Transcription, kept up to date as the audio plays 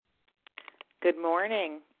Good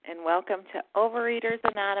morning, and welcome to Overeaters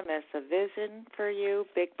Anonymous, a Vision for You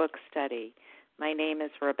Big Book Study. My name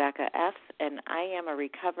is Rebecca F., and I am a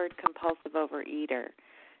recovered compulsive overeater.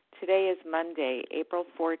 Today is Monday, April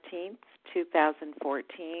 14th,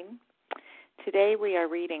 2014. Today we are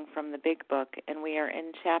reading from the Big Book, and we are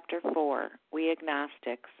in Chapter 4, We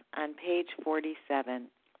Agnostics, on page 47.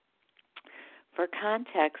 For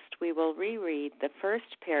context, we will reread the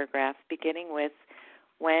first paragraph beginning with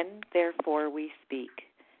 "When, therefore, we speak,"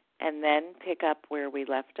 and then pick up where we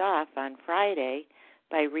left off on Friday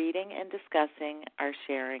by reading and discussing our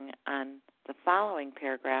sharing on the following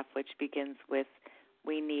paragraph, which begins with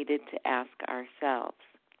 "We needed to ask ourselves."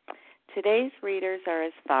 Today's readers are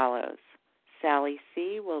as follows. Sally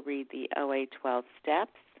C. will read the OA 12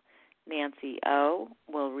 Steps, Nancy O.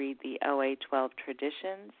 will read the OA 12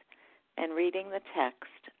 Traditions, and reading the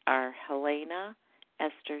text are Helena,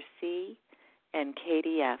 Esther C., and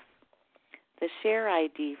KDF. The share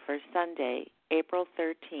ID for Sunday, April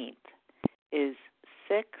 13th, is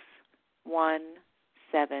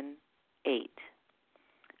 6178.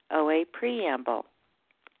 OA Preamble.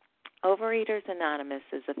 Overeaters Anonymous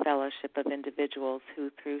is a fellowship of individuals who,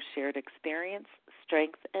 through shared experience,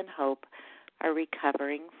 strength, and hope, are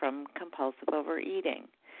recovering from compulsive overeating.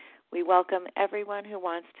 We welcome everyone who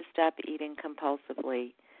wants to stop eating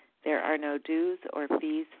compulsively. There are no dues or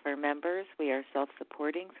fees for members. We are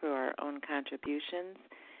self-supporting through our own contributions,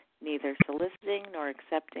 neither soliciting nor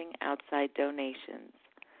accepting outside donations.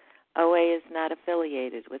 OA is not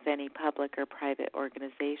affiliated with any public or private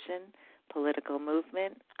organization, political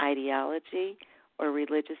movement, ideology, or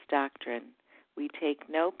religious doctrine. We take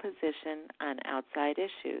no position on outside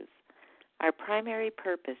issues. Our primary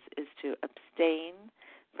purpose is to abstain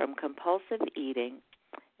from compulsive eating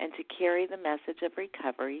and to carry the message of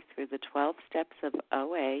recovery through the 12 steps of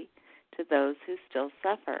OA to those who still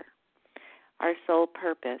suffer. Our sole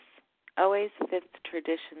purpose. OA's fifth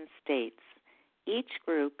tradition states, each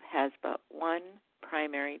group has but one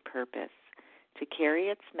primary purpose, to carry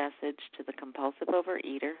its message to the compulsive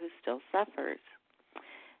overeater who still suffers.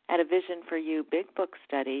 At a Vision for You Big Book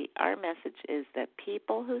Study, our message is that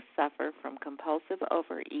people who suffer from compulsive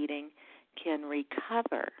overeating can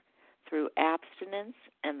recover through abstinence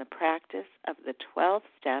and the practice of the 12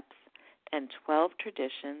 steps and 12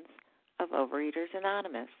 traditions of Overeaters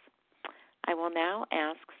Anonymous. I will now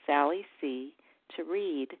ask Sally C. to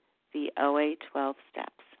read the OA 12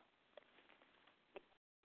 steps.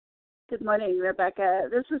 Good morning, Rebecca.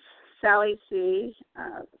 This is Sally C.,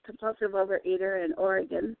 compulsive overeater in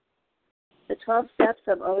Oregon. The 12 steps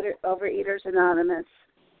of Overeaters Anonymous.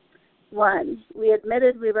 1. We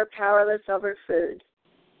admitted we were powerless over food,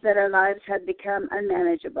 that our lives had become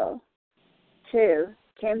unmanageable. 2.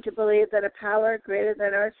 Came to believe that a power greater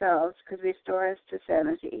than ourselves could restore us to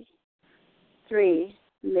sanity. 3.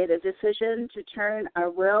 Made a decision to turn our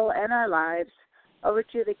will and our lives over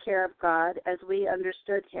to the care of God as we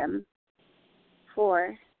understood Him.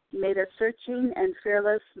 4. Made a searching and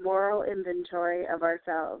fearless moral inventory of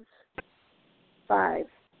ourselves. 5.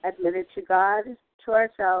 Admitted to God, to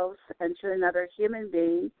ourselves, and to another human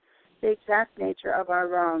being the exact nature of our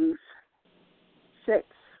wrongs. 6.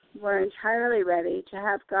 We're entirely ready to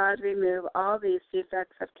have God remove all these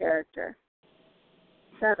defects of character.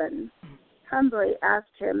 7. Humbly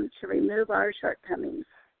asked Him to remove our shortcomings.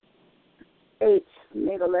 8.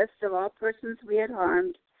 Made a list of all persons we had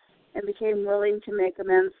harmed and became willing to make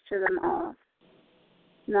amends to them all.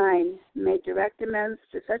 9. Made direct amends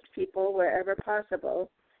to such people wherever possible,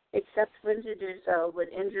 except when to do so would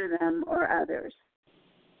injure them or others.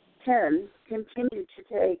 10. Continued to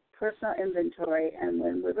take personal inventory, and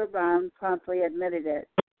when we were wrong, promptly admitted it.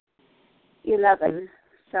 11.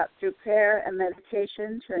 Sought through prayer and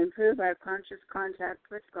meditation to improve our conscious contact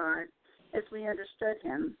with God as we understood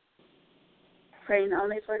Him, praying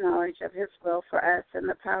only for knowledge of His will for us and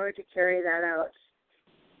the power to carry that out.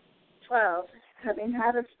 12. Having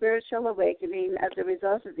had a spiritual awakening as a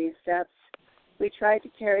result of these steps, we tried to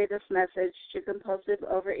carry this message to compulsive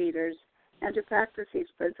overeaters and to practice these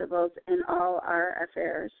principles in all our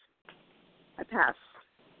affairs. I pass.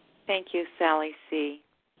 Thank you, Sally C.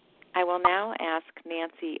 I will now ask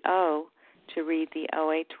Nancy O. to read the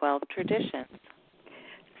OA 12 Traditions.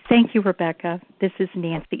 Thank you, Rebecca. This is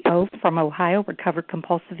Nancy O. from Ohio, recovered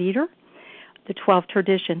compulsive eater. The 12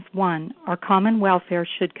 Traditions. 1. Our common welfare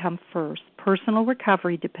should come first. Personal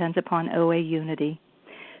recovery depends upon OA unity.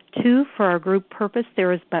 2, for our group purpose,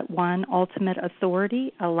 there is but one ultimate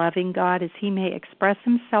authority, a loving God, as He may express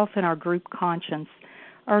Himself in our group conscience.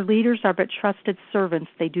 Our leaders are but trusted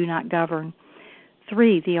servants, they do not govern.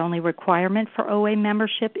 3, the only requirement for OA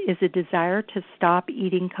membership is a desire to stop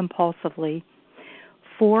eating compulsively.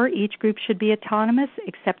 4, each group should be autonomous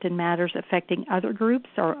except in matters affecting other groups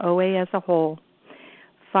or OA as a whole.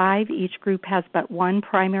 5, each group has but one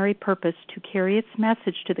primary purpose: to carry its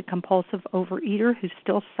message to the compulsive overeater who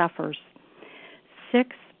still suffers.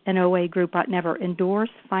 6, an OA group ought never endorse,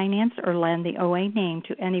 finance, or lend the OA name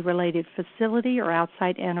to any related facility or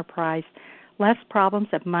outside enterprise, lest problems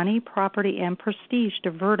of money, property, and prestige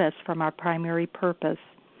divert us from our primary purpose.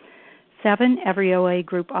 7, every OA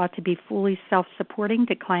group ought to be fully self-supporting,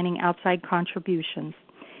 declining outside contributions.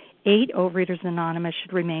 8, Overeaters Anonymous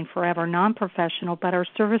should remain forever non-professional, but our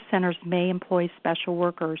service centers may employ special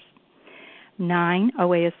workers. 9,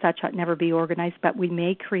 OA as such ought never be organized, but we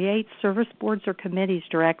may create service boards or committees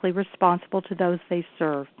directly responsible to those they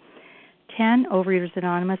serve. 10, Overeaters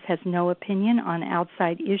Anonymous has no opinion on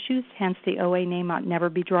outside issues, hence the OA name ought never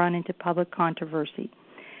be drawn into public controversy.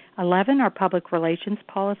 11, our public relations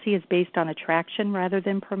policy is based on attraction rather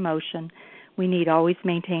than promotion. We need always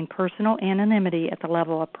maintain personal anonymity at the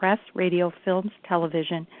level of press, radio, films,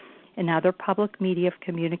 television, and other public media of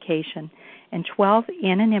communication. And 12,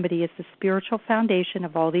 anonymity is the spiritual foundation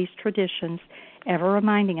of all these traditions, ever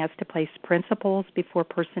reminding us to place principles before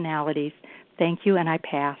personalities. Thank you, and I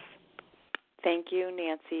pass. Thank you,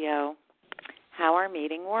 Nancy O. How our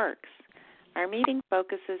meeting works. Our meeting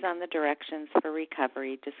focuses on the directions for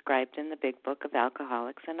recovery described in the Big Book of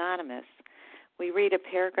Alcoholics Anonymous. We read a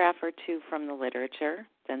paragraph or two from the literature,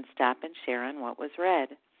 then stop and share on what was read.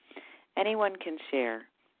 Anyone can share,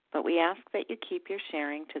 but we ask that you keep your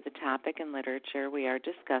sharing to the topic and literature we are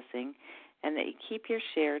discussing, and that you keep your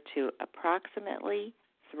share to approximately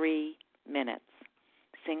 3 minutes.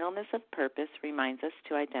 Singleness of purpose reminds us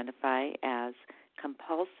to identify as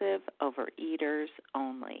compulsive overeaters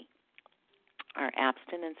only. Our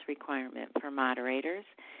abstinence requirement for moderators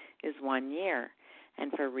is 1 year,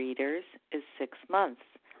 and for readers is 6 months.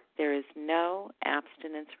 There is no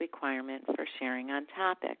abstinence requirement for sharing on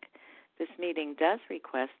topic. This meeting does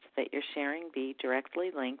request that your sharing be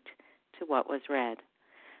directly linked to what was read.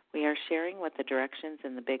 We are sharing what the directions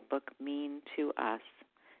in the Big Book mean to us.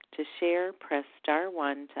 To share, press star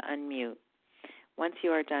 1 to unmute. Once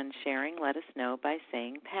you are done sharing, let us know by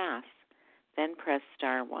saying pass. Then press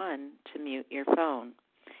star 1 to mute your phone.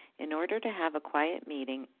 In order to have a quiet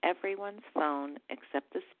meeting, everyone's phone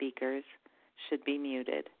except the speaker's should be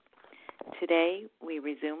muted. Today, we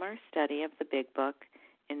resume our study of the Big Book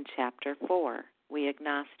in Chapter 4, We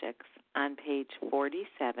Agnostics, on page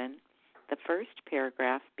 47, the first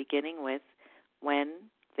paragraph beginning with, When,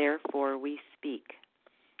 therefore, we speak.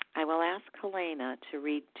 I will ask Helena to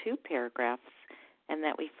read 2 paragraphs and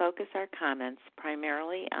that we focus our comments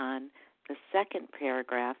primarily on the second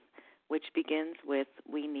paragraph, which begins with,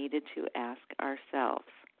 we needed to ask ourselves.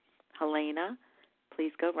 Helena,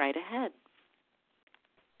 please go right ahead.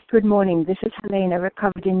 Good morning. This is Helena,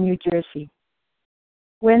 recovered in New Jersey.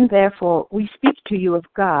 When, therefore, we speak to you of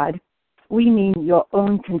God, we mean your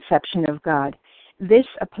own conception of God. This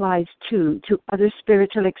applies, too, to other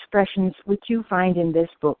spiritual expressions which you find in this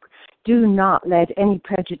book. Do not let any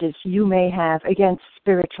prejudice you may have against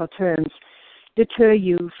spiritual terms deter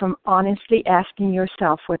you from honestly asking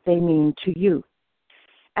yourself what they mean to you.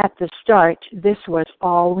 At the start, this was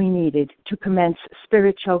all we needed to commence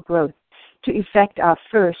spiritual growth, to effect our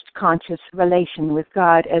first conscious relation with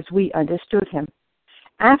God as we understood Him.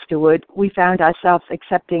 Afterward, we found ourselves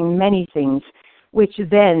accepting many things which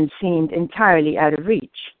then seemed entirely out of reach.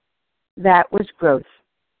 That was growth.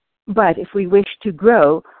 But if we wished to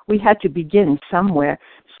grow, we had to begin somewhere,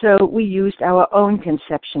 so we used our own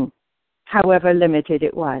conception, however limited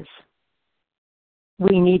it was.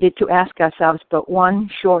 We needed to ask ourselves but one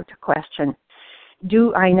short question.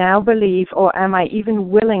 Do I now believe, or am I even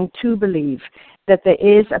willing to believe, that there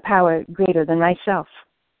is a power greater than myself?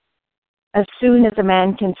 As soon as a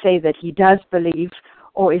man can say that he does believe,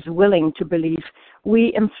 or is willing to believe,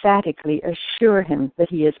 we emphatically assure him that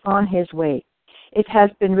he is on his way. It has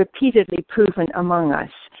been repeatedly proven among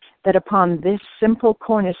us that upon this simple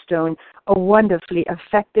cornerstone, a wonderfully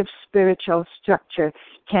effective spiritual structure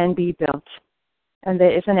can be built. And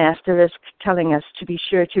there is an asterisk telling us to be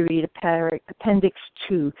sure to read Appendix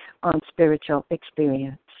 2 on spiritual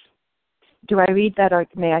experience. Do I read that, or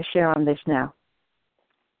may I share on this now?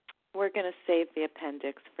 We're going to save the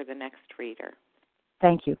appendix for the next reader.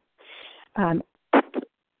 Thank you.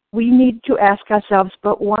 We need to ask ourselves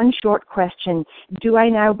but one short question. Do I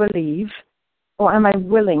now believe, or am I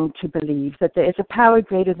willing to believe, that there is a power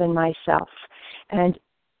greater than myself? And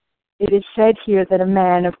it is said here that a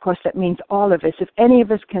man, of course that means all of us, if any of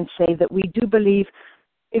us can say that we do believe,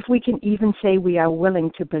 if we can even say we are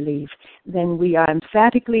willing to believe, then we are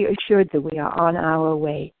emphatically assured that we are on our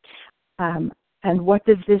way. And what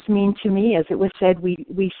does this mean to me? As it was said,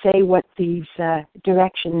 we say what these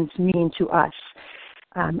directions mean to us.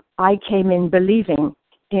 I came in believing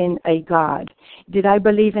in a God. Did I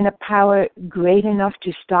believe in a power great enough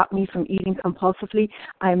to stop me from eating compulsively?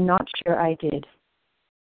 I'm not sure I did.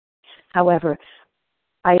 However,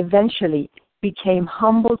 I eventually became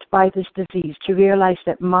humbled by this disease to realize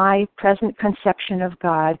that my present conception of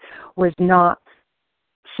God was not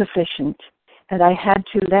sufficient, and I had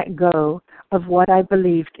to let go of what I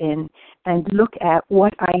believed in and look at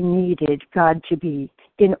what I needed God to be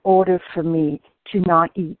in order for me to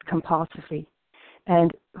not eat compulsively.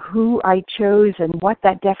 And who I chose and what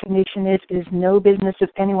that definition is no business of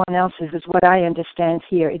anyone else's, is what I understand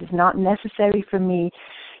here. It is not necessary for me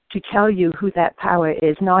to tell you who that power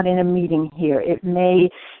is, not in a meeting here. It may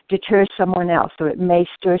deter someone else, or it may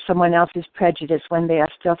stir someone else's prejudice when they are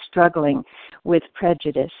still struggling with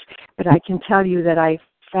prejudice. But I can tell you that I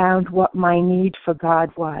found what my need for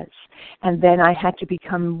God was, and then I had to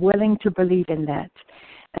become willing to believe in that.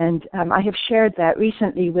 And I have shared that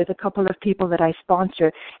recently with a couple of people that I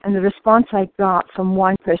sponsor, and the response I got from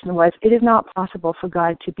one person was, "It is not possible for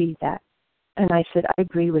God to be that." And I said, "I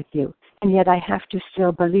agree with you. And yet I have to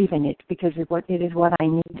still believe in it, because it is what I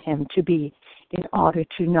need him to be in order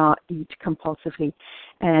to not eat compulsively."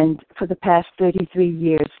 And for the past 33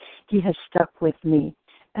 years, he has stuck with me.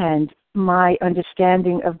 And my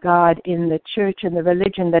understanding of God in the church and the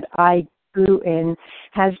religion that I grew in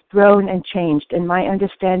has grown and changed. And my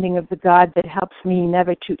understanding of the God that helps me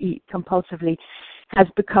never to eat compulsively has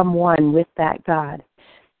become one with that God.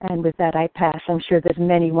 And with that, I pass. I'm sure there's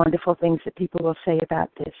many wonderful things that people will say about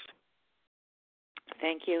this.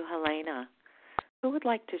 Thank you, Helena. Who would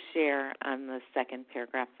like to share on the second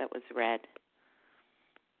paragraph that was read?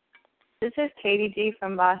 This is Katie G.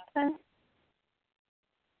 from Boston.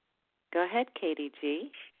 Go ahead, Katie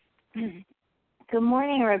G. Good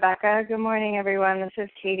morning, Rebecca. Good morning, everyone. This is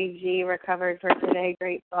Katie G., recovered for today,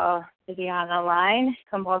 grateful to be on the line,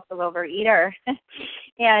 compulsive overeater.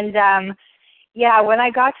 And, when I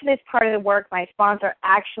got to this part of the work, my sponsor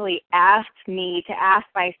actually asked me to ask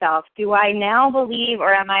myself, do I now believe,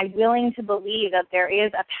 or am I willing to believe that there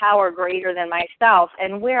is a power greater than myself?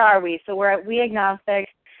 And where are we? So we're at We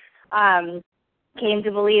Agnostics, came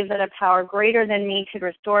to believe that a power greater than me could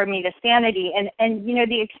restore me to sanity. And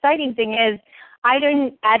the exciting thing is, I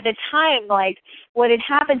didn't, at the time, what had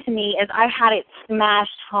happened to me is I had it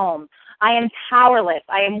smashed home. I am powerless.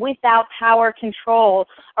 I am without power control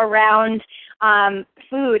around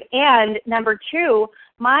food. And number two,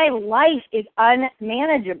 my life is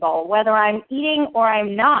unmanageable, whether I'm eating or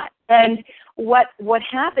I'm not. And what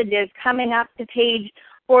happened is, coming up to page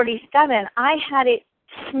 47, I had it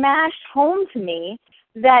smashed home to me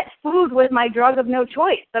that food was my drug of no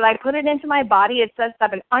choice, that I put it into my body, it sets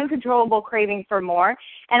up an uncontrollable craving for more,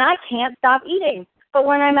 and I can't stop eating. But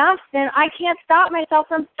when I'm abstinent, I can't stop myself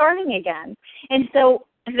from starting again. And so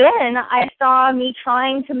then I saw me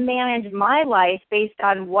trying to manage my life based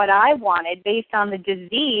on what I wanted, based on the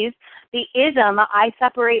disease, the ism. I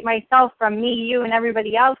separate myself from me, you, and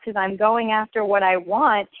everybody else because I'm going after what I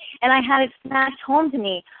want, and I had it smashed home to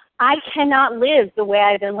me. I cannot live the way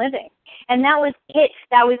I've been living. And that was it.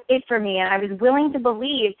 That was it for me. And I was willing to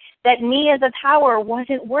believe that me as a power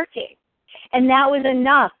wasn't working. And that was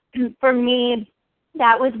enough for me.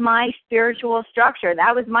 That was my spiritual structure.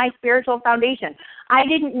 That was my spiritual foundation. I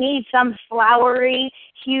didn't need some flowery,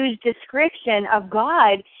 huge description of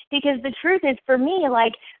God, because the truth is, for me,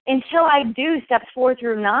 until I do steps 4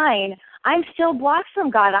 through 9, I'm still blocked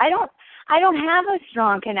from God. I don't have a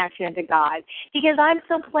strong connection to God because I'm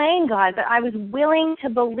still playing God, but I was willing to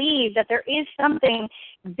believe that there is something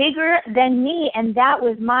bigger than me, and that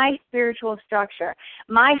was my spiritual structure,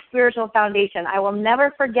 my spiritual foundation. I will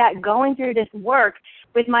never forget going through this work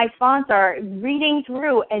with my sponsor, reading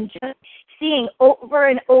through and just seeing over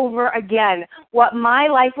and over again what my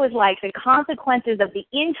life was like, the consequences of the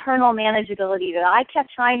internal manageability that I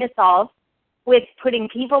kept trying to solve with putting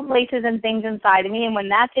people, places, and things inside of me. And when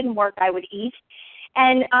that didn't work, I would eat.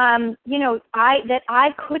 And, I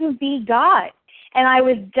couldn't be God. And I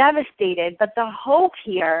was devastated. But the hope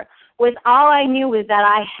here was, all I knew was that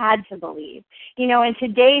I had to believe. And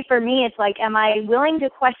today for me, it's am I willing to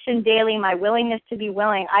question daily my willingness to be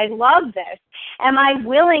willing? I love this. Am I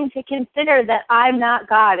willing to consider that I'm not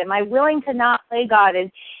God? Am I willing to not play God?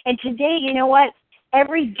 And today, you know what?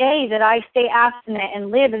 every day that I stay abstinent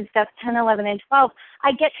and live in steps 10, 11, and 12,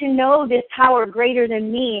 I get to know this power greater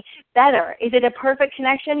than me better. Is it a perfect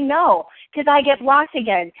connection? No, because I get blocked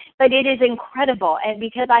again. But it is incredible, and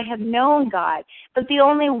because I have known God. But the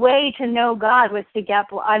only way to know God was to get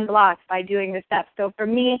unblocked by doing the steps. So for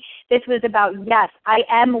me, this was about, yes, I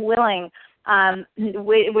am willing,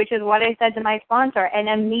 which is what I said to my sponsor. And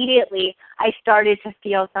immediately I started to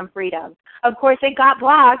feel some freedom. Of course, it got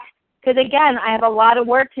blocked because, again, I have a lot of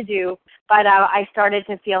work to do, but I started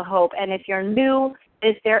to feel hope. And if you're new,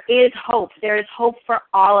 there is hope. There is hope for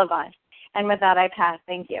all of us. And with that, I pass.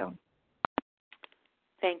 Thank you.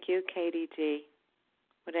 Thank you, Katie G.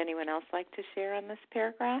 Would anyone else like to share on this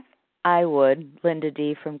paragraph? I would. Linda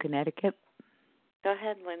D. from Connecticut. Go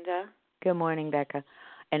ahead, Linda. Good morning, Becca,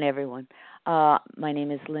 and everyone. My name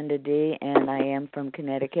is Linda D., and I am from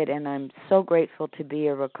Connecticut, and I'm so grateful to be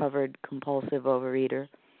a recovered compulsive overeater.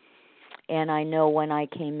 And I know when I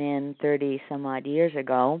came in 30-some-odd years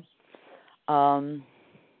ago, and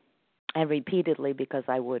repeatedly because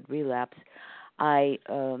I would relapse, I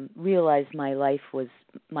realized my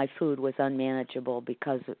food was unmanageable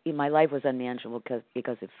because of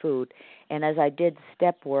food. And as I did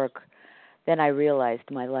step work, then I realized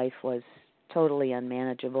my life was totally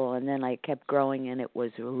unmanageable, and then I kept growing, and it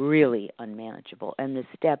was really unmanageable. And the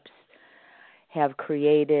steps have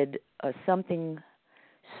created something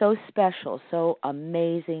so special, so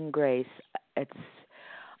amazing grace. It's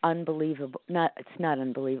unbelievable. It's not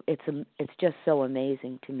unbelievable. It's just so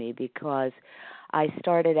amazing to me because I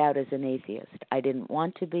started out as an atheist. I didn't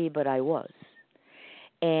want to be, but I was.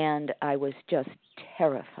 And I was just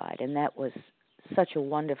terrified, and that was such a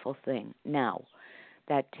wonderful thing now,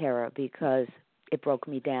 that terror, because it broke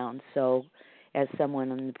me down. So as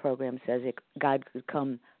someone on the program says, God could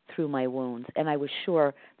come through my wounds. And I was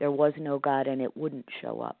sure there was no God and it wouldn't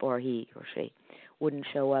show up, or he or she wouldn't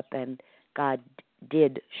show up, and God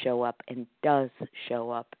did show up and does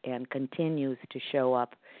show up and continues to show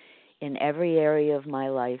up in every area of my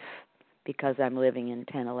life because I'm living in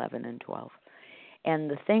 10, 11, and 12. And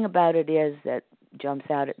the thing about it is that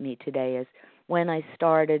jumps out at me today is when I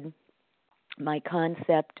started, my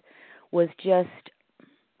concept was just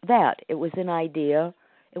that. It was an idea.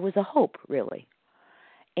 It was a hope, really.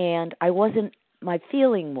 And my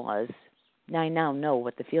feeling was, I now know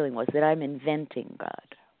what the feeling was, that I'm inventing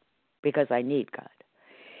God because I need God.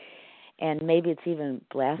 And maybe it's even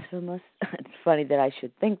blasphemous. It's funny that I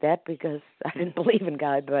should think that because I didn't believe in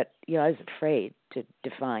God, but I was afraid to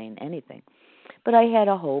define anything. But I had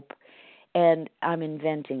a hope, and I'm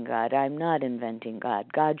inventing God. I'm not inventing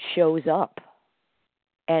God. God shows up,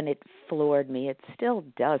 and it floored me. It still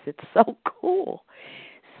does. It's so cool.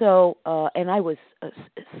 So, and I was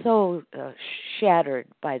so shattered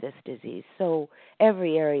by this disease, so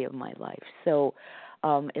every area of my life. So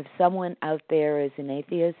if someone out there is an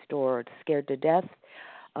atheist or scared to death,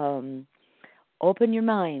 open your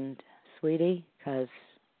mind, sweetie, because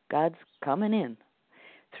God's coming in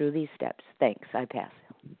through these steps. Thanks. I pass.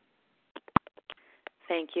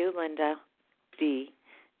 Thank you, Linda D.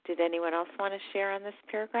 Did anyone else want to share on this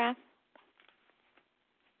paragraph?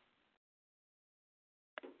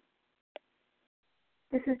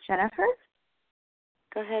 This is Jennifer.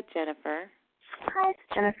 Go ahead, Jennifer. Hi, it's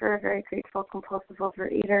Jennifer, a very grateful compulsive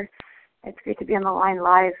overeater. It's great to be on the line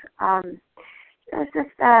live. It's just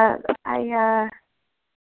I'm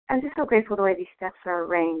just so grateful the way these steps are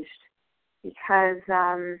arranged because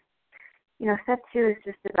step 2 is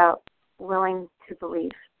just about willing to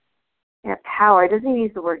believe. Power. It doesn't even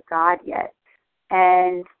use the word God yet,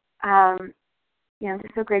 and I'm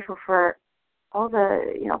just so grateful for all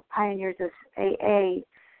the pioneers of AA.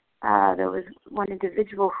 There was one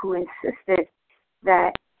individual who insisted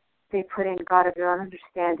that they put in God of their own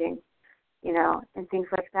understanding, and things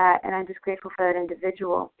like that. And I'm just grateful for that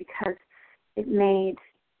individual because it made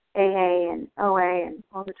AA and OA and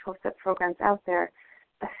all the 12-step programs out there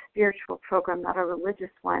a spiritual program, not a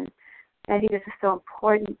religious one. And I think this is so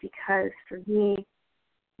important because for me,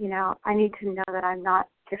 I need to know that I'm not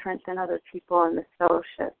different than other people in this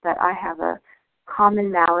fellowship, that I have a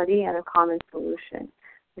common malady and a common solution,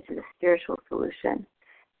 which is a spiritual solution.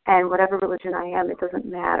 And whatever religion I am, it doesn't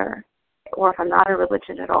matter, or if I'm not a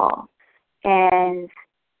religion at all. And,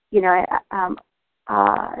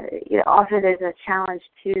 often there's a challenge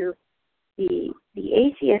to the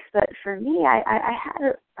atheist, but for me, I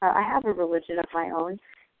have a religion of my own,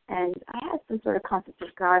 and I had some sort of concept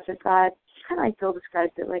of God, but God, kind of like Bill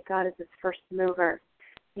describes it, like God is this first mover.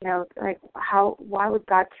 Why would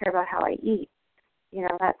God care about how I eat?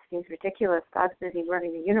 That seems ridiculous. God's busy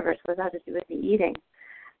running the universe. What does that have to do with me eating?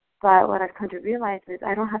 But what I've come to realize is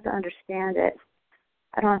I don't have to understand it.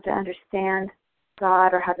 I don't have to understand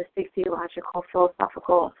God or have this big theological,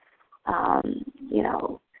 philosophical,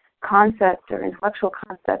 concept or intellectual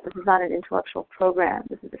concept. This is not an intellectual program.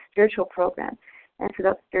 This is a spiritual program, and it's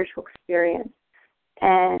about spiritual experience.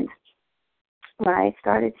 And when I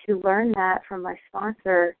started to learn that from my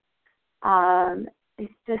sponsor,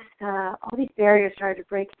 it's just all these barriers started to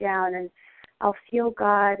break down, and I'll feel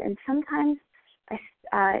God. And sometimes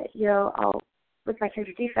I'll, with my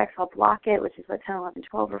character defects, I'll block it, which is what 10, 11,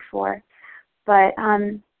 12 are for. But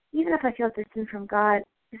even if I feel distant from God,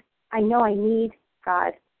 I know I need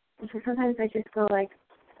God. And so sometimes I just go like,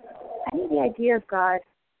 I need the idea of God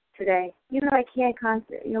today. Even though I can't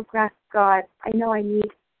grasp God, I know I need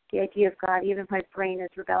the idea of God, even if my brain is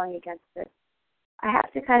rebelling against it. I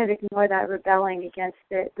have to kind of ignore that rebelling against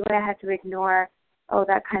it, the way I have to ignore,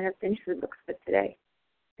 that kind of binge food looks good today.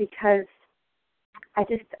 Because I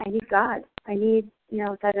need God. I need,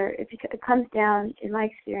 it comes down, in my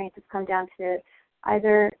experience, it's come down to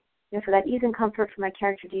either, for that ease and comfort for my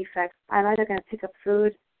character defects, I'm either going to pick up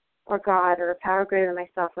food or God or a power greater than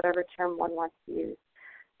myself, whatever term one wants to use.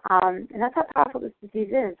 And that's how powerful this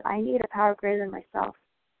disease is. I need a power greater than myself,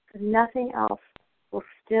 because nothing else will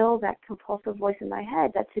still that compulsive voice in my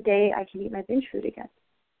head that today I can eat my binge food again.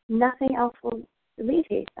 Nothing else will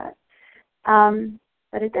alleviate that.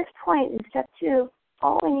 But at this point, in step 2,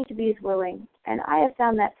 all I need to be is willing. And I have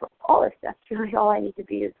found that for all the steps, really all I need to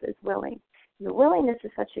be is willing. And the willingness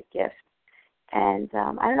is such a gift. And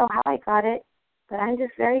I don't know how I got it, but I'm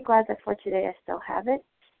just very glad that for today I still have it.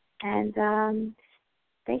 And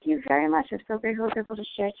thank you very much. I'm so grateful to be able to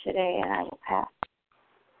share today, and I will pass.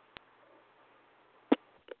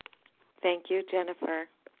 Thank you, Jennifer.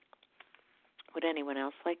 Would anyone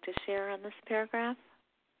else like to share on this paragraph?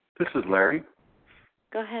 This is Larry.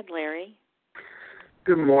 Go ahead, Larry.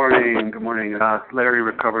 Good morning. Good morning. Larry,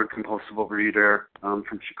 recovered compulsive overeater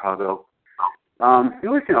from Chicago. The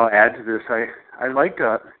only thing I'll add to this, I like,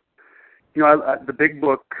 the big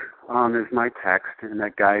book is my text, and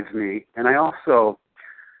that guides me. And I also,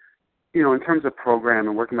 in terms of program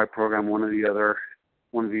and working my program, one of the other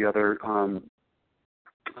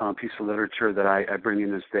piece of literature that I bring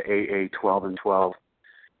in is the AA 12 and 12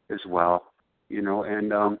 as well.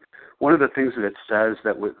 And one of the things that it says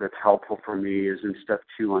that's helpful for me is in step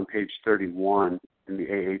 2 on page 31 in the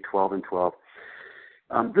AA 12 and 12.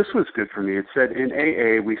 This was good for me. It said, in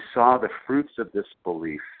AA, we saw the fruits of this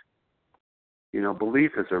belief.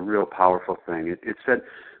 Belief is a real powerful thing. It said,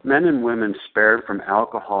 men and women spared from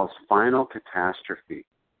alcohol's final catastrophe.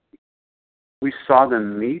 We saw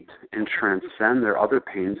them meet and transcend their other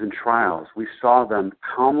pains and trials. We saw them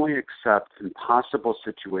calmly accept impossible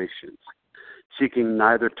situations, seeking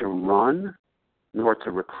neither to run nor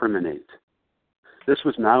to recriminate. This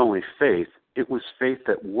was not only faith, it was faith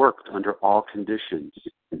that worked under all conditions.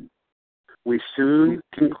 We soon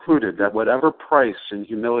concluded that whatever price in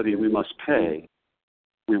humility we must pay,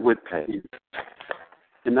 we would pay.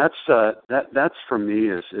 And that's for me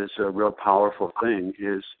is a real powerful thing,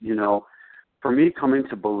 is, for me coming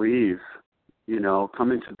to believe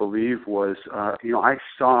was, I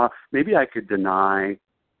saw, maybe I could deny,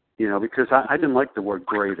 because I didn't like the word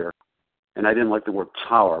greater, and I didn't like the word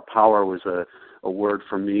power. Power was a word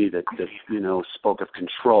for me that spoke of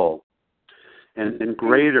control. And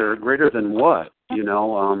greater than what?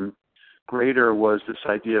 Greater was this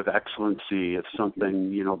idea of excellency, of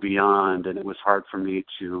something, beyond, and it was hard for me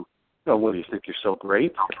to, what do you think, you're so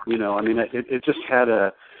great? It just had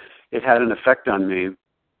an effect on me.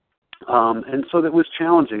 And so that was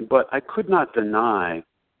challenging, but I could not deny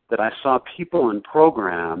that I saw people in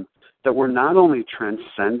program that were not only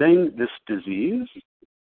transcending this disease,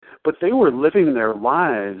 but they were living their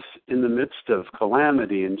lives in the midst of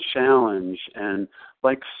calamity and challenge and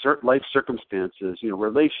life circumstances,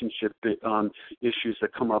 relationship issues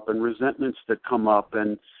that come up and resentments that come up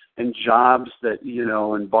and jobs that,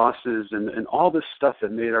 and bosses and all this stuff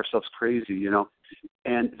that made ourselves crazy,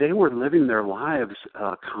 And they were living their lives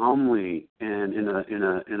calmly and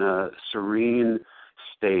in a serene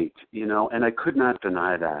state, and I could not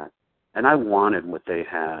deny that. And I wanted what they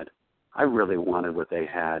had. I really wanted what they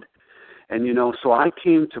had. And, so I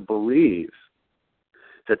came to believe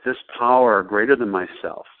that this power greater than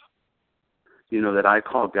myself, that I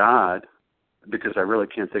call God, because I really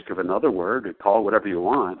can't think of another word, call it whatever you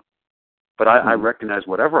want. But I recognize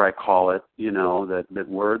whatever I call it, that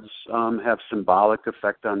words have symbolic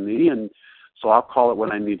effect on me, and so I'll call it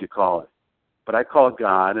what I need to call it. But I call it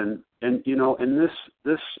God, and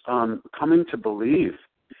this coming to believe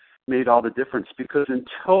made all the difference, because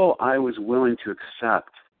until I was willing to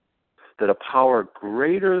accept that a power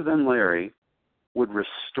greater than Larry would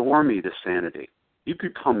restore me to sanity, You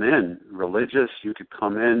could come in religious, you could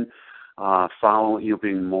come in following,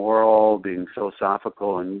 being moral, being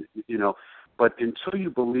philosophical, and, but until you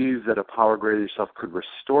believe that a power greater than yourself could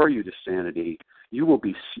restore you to sanity, you will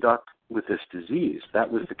be stuck with this disease.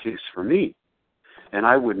 That was the case for me. And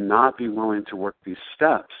I would not be willing to work these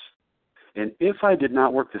steps. And if I did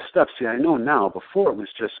not work the steps, see, I know now, before it was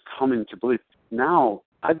just coming to believe. Now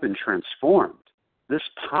I've been transformed. This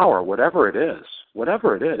power, whatever it is,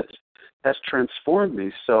 has transformed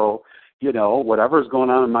me. So, whatever's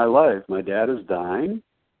going on in my life, my dad is dying,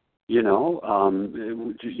 the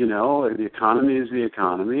economy is the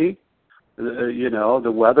economy.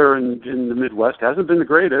 The weather in the Midwest hasn't been the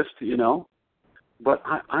greatest, but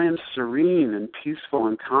I am serene and peaceful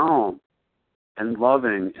and calm and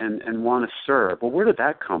loving and want to serve. Well, where did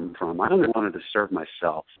that come from? I only wanted to serve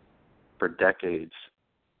myself for decades,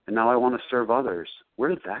 and now I want to serve others. Where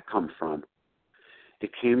did that come from?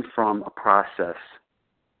 It came from a process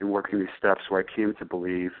in working these steps where I came to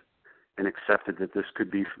believe and accepted that this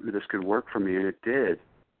could work for me, and it did.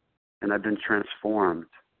 And I've been transformed,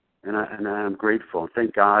 and I'm grateful.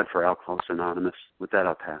 Thank God for Alcoholics Anonymous. With that,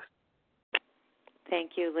 I'll pass.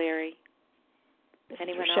 Thank you, Larry.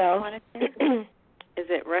 Anyone Rochelle. else want to say? Is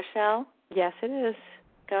it Rochelle? Yes, it is.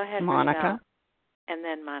 Go ahead, Monica. Rochelle. And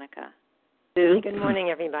then Monica. Good morning,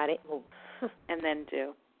 everybody. And then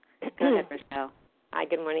Do. Go ahead, Rochelle. Hi,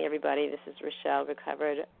 good morning, everybody. This is Rochelle,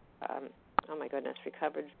 recovered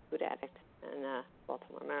food addict in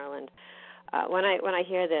Baltimore, Maryland. When I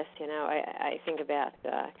hear this, I think about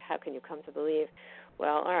how can you come to believe?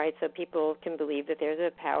 Well, all right, so people can believe that there's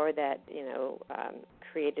a power that,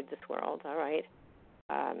 created this world, all right.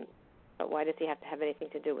 But why does he have to have anything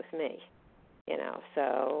to do with me?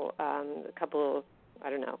 So a couple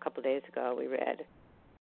of days ago we read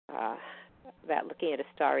about looking at a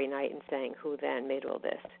starry night and saying, who then made all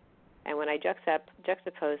this? And when I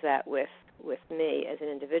juxtapose that with me as an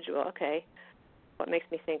individual, okay, what makes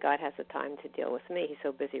me think God has the time to deal with me? He's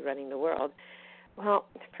so busy running the world. Well,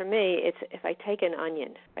 for me, it's if I take an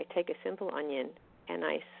onion, if I take a simple onion and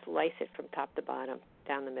I slice it from top to bottom,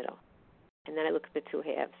 down the middle, and then I look at the two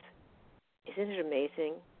halves, isn't it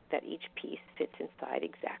amazing that each piece fits inside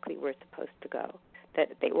exactly where it's supposed to go, that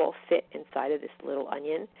they all fit inside of this little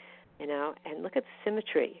onion, and look at the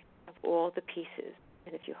symmetry of all the pieces.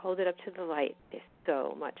 And if you hold it up to the light, there's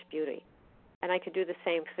so much beauty. And I could do the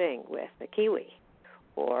same thing with a kiwi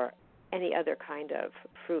or any other kind of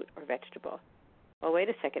fruit or vegetable. Well, wait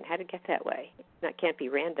a second, how did it get that way? That can't be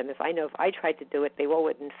random. If I tried to do it, they all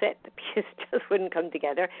wouldn't fit. The pieces just wouldn't come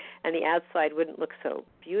together, and the outside wouldn't look so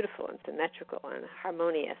beautiful and symmetrical and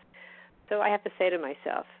harmonious. So I have to say to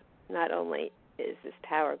myself, not only is this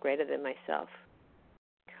power greater than myself,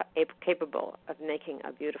 capable of making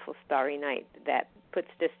a beautiful starry night that puts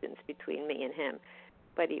distance between me and him,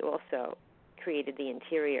 but he also created the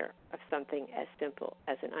interior of something as simple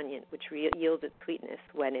as an onion, which yields its sweetness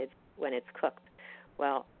when it's cooked.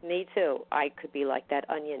 Well, me too. I could be like that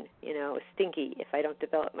onion, stinky if I don't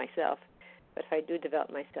develop myself. But if I do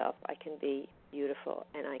develop myself, I can be beautiful,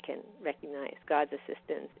 and I can recognize God's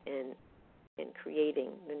assistance in creating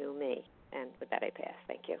the new me. And with that, I pass.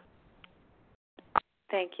 Thank you.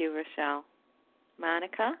 Thank you, Rochelle.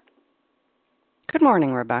 Monica? Good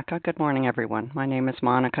morning, Rebecca. Good morning, everyone. My name is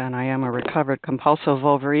Monica, and I am a recovered compulsive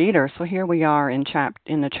overeater. So here we are in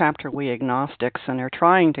the chapter We Agnostics, and they're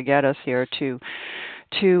trying to get us here to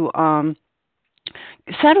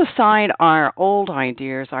set aside our old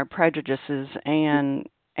ideas, our prejudices, and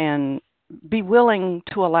be willing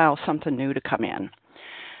to allow something new to come in.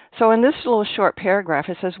 So in this little short paragraph,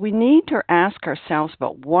 it says we need to ask ourselves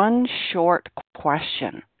but one short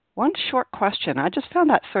question. One short question. I just found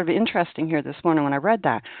that sort of interesting here this morning when I read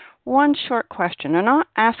that. One short question. They're not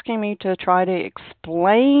asking me to try to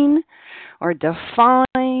explain or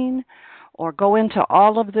define or go into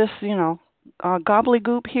all of this,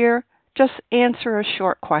 gobbledygook here. Just answer a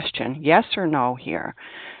short question, yes or no here.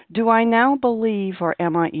 Do I now believe, or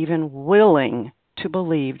am I even willing to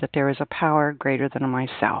believe that there is a power greater than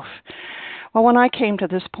myself? Well, when I came to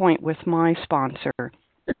this point with my sponsor,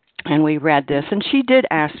 and we read this, and she did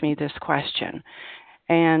ask me this question,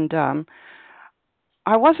 and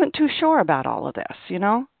I wasn't too sure about all of this,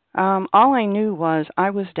 All I knew was I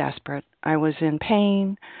was desperate, I was in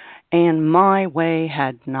pain, and my way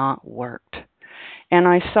had not worked. And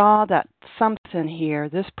I saw that something here,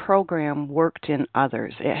 this program worked in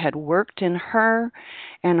others. It had worked in her,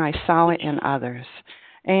 and I saw it in others.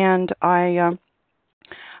 And I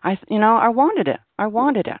wanted it. I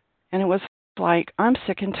wanted it. And it was like, I'm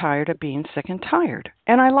sick and tired of being sick and tired.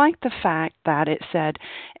 And I like the fact that it said,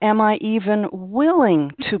 am I even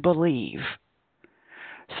willing to believe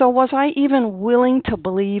So was I even willing to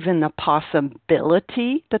believe in the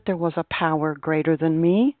possibility that there was a power greater than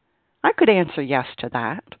me? I could answer yes to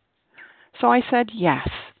that. So I said yes.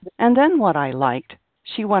 And then what I liked,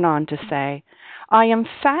 she went on to say, I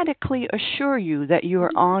emphatically assure you that you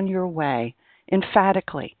are on your way.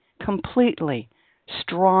 Emphatically, completely,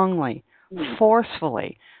 strongly,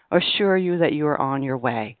 forcefully assure you that you are on your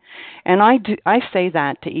way. And I say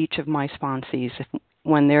that to each of my sponsees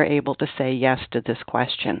when they're able to say yes to this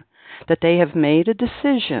question, that they have made a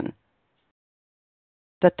decision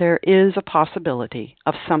that there is a possibility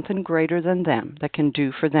of something greater than them that can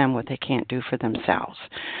do for them what they can't do for themselves.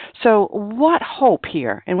 So what hope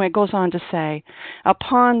here? And it goes on to say,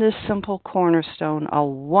 upon this simple cornerstone, a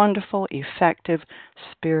wonderful, effective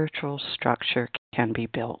spiritual structure can be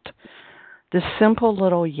built. This simple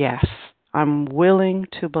little yes, I'm willing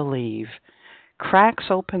to believe, cracks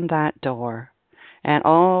open that door. And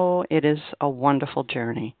oh, it is a wonderful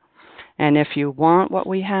journey. And if you want what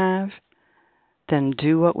we have, then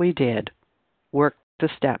do what we did. Work the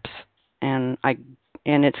steps. And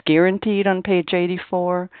it's guaranteed on page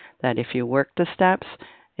 84 that if you work the steps,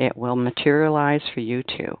 it will materialize for you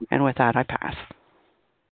too. And with that, I pass.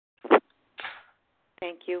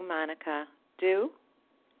 Thank you, Monica. Do?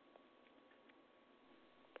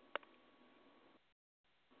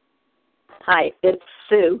 Hi, it's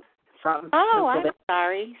Sue from. Oh, I'm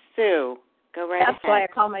sorry, Sue. Go right ahead. That's why I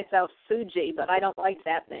call myself Suji, but I don't like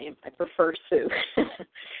that name. I prefer Sue.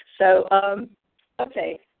 So,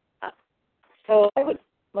 okay. So I would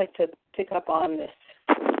like to pick up on this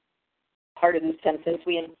part of the sentence.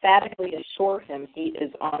 We emphatically assure him he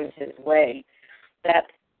is on his way. That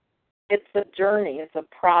it's a journey, it's a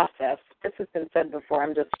process. This has been said before.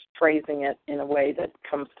 I'm just phrasing it in a way that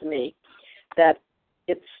comes to me. That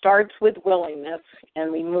it starts with willingness,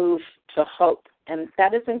 and we move to hope. And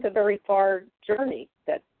that isn't a very far journey,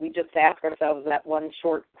 that we just ask ourselves that one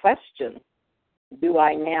short question. Do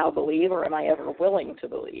I now believe, or am I ever willing to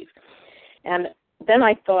believe? And then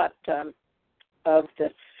I thought of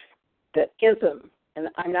this, the ism, and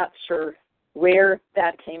I'm not sure where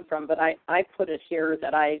that came from, but I put it here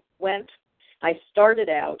that I started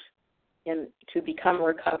out to become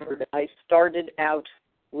recovered. I started out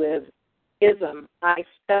with ism, I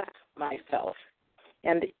stuck myself.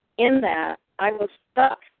 And in that, I was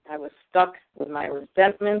stuck. I was stuck with my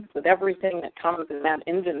resentments, with everything that comes in that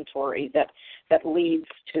inventory that leads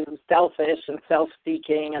to selfish and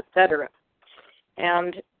self-seeking, etc.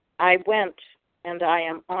 And I went, and I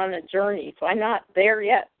am on a journey. So I'm not there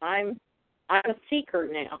yet. I'm a seeker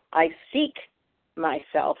now. I seek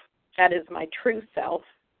myself. That is my true self,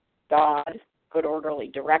 God, good orderly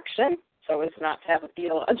direction, so as not to have a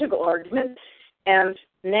theological argument. And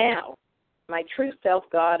now, my true self,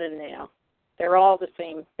 God, and now, they're all the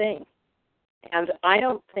same thing. And I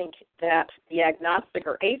don't think that the agnostic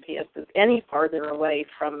or atheist is any farther away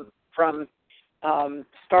from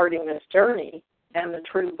starting this journey than the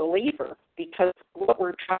true believer, because what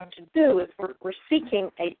we're trying to do is we're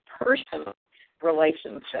seeking a personal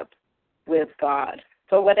relationship with God.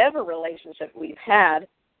 So whatever relationship we've had,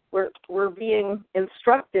 we're being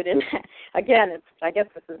instructed in. Again, I guess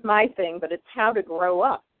this is my thing, but it's how to grow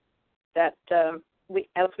up. That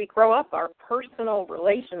as we grow up, our personal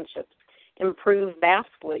relationships improve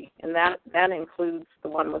vastly, and that includes the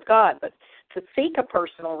one with God. But to seek a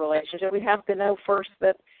personal relationship, we have to know first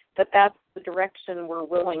that that's the direction we're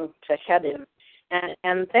willing to head in.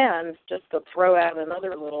 And then, just to throw out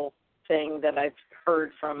another little thing that I've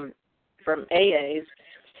heard from AAs,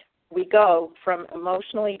 we go from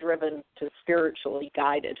emotionally driven to spiritually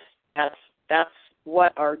guided. That's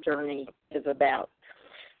what our journey is about.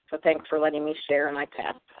 So thanks for letting me share, and I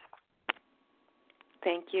pass.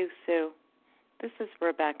 Thank you, Sue. This is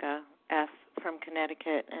Rebecca S. from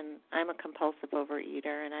Connecticut, and I'm a compulsive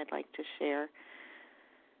overeater, and I'd like to share.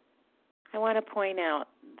 I want to point out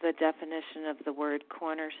the definition of the word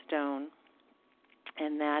cornerstone,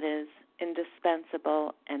 and that is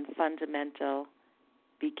indispensable and fundamental,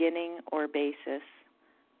 beginning or basis,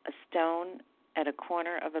 a stone at a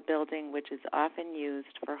corner of a building which is often used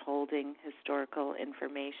for holding historical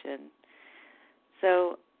information.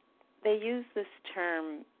 So they use this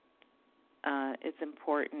term, it's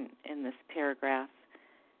important in this paragraph,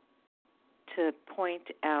 to point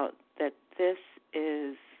out that this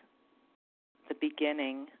is the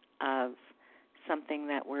beginning of something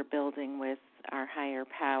that we're building with our higher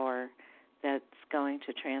power that's going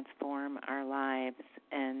to transform our lives,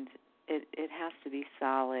 and it has to be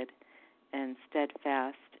solid and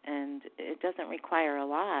steadfast, and it doesn't require a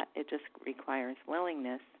lot, it just requires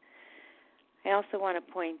willingness. I also want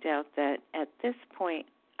to point out that at this point,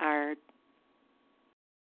 our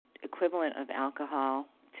equivalent of alcohol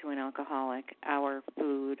to an alcoholic, our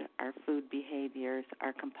food behaviors,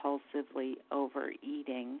 our compulsively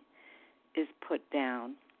overeating is put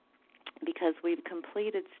down because we've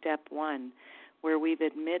completed step 1, where we've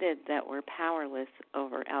admitted that we're powerless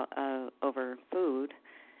over food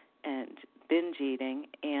and binge eating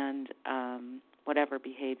and whatever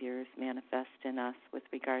behaviors manifest in us with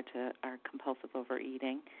regard to our compulsive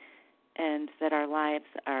overeating, and that our lives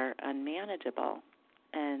are unmanageable.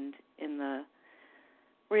 And in the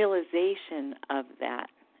realization of that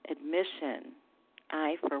admission,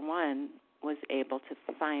 I, for one, was able to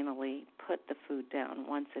finally put the food down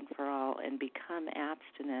once and for all and become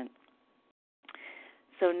abstinent.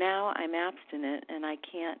 So now I'm abstinent and I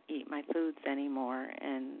can't eat my foods anymore,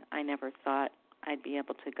 and I never thought I'd be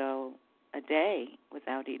able to go a day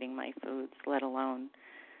without eating my foods, let alone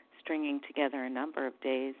stringing together a number of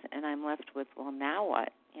days, and I'm left with, well, now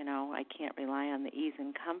what? You know, I can't rely on the ease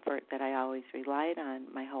and comfort that I always relied on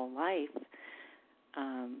my whole life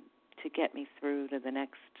to get me through to the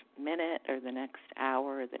next minute or the next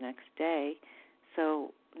hour or the next day.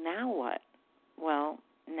 So now what? Well,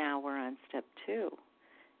 now we're on step 2,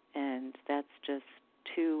 and that's just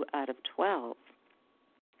 2 out of 12.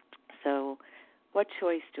 So what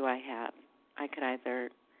choice do I have? I could either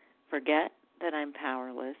forget that I'm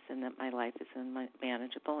powerless and that my life is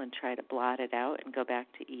unmanageable and try to blot it out and go back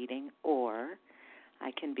to eating, or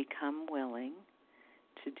I can become willing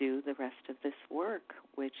to do the rest of this work,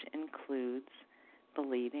 which includes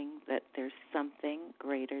believing that there's something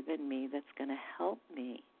greater than me that's going to help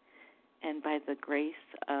me. And by the grace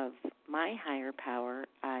of my higher power,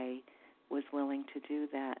 I was willing to do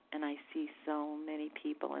that. And I see so many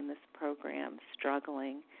people in this program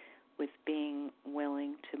struggling with being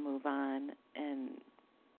willing to move on and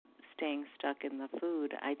staying stuck in the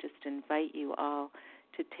food. I just invite you all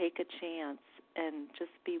to take a chance and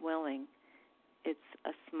just be willing. It's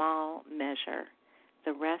a small measure.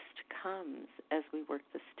 The rest comes as we work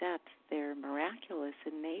the steps. They're miraculous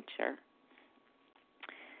in nature.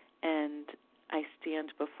 And I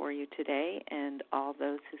stand before you today and all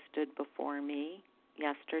those who stood before me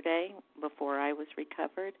yesterday, before I was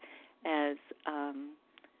recovered, as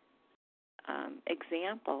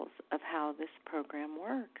examples of how this program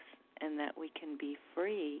works, and that we can be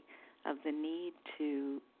free of the need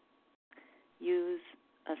to use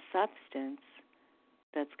a substance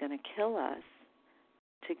that's going to kill us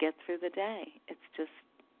to get through the day. It's just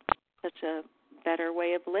such a better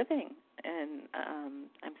way of living, and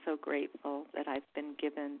I'm so grateful that I've been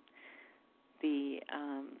given the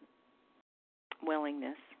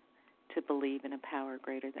willingness to believe in a power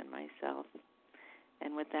greater than myself.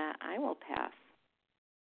 And with that, I will pass.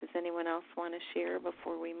 Does anyone else want to share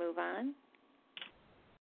before we move on?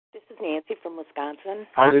 This is Nancy from Wisconsin.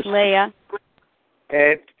 Hi, this is Leah.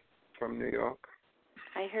 Ed from New York.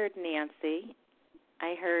 I heard Nancy.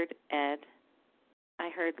 I heard Ed. I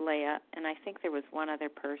heard Leah. And I think there was one other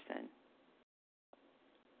person,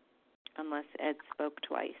 unless Ed spoke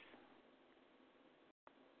twice.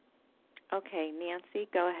 Okay, Nancy,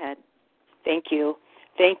 go ahead. Thank you.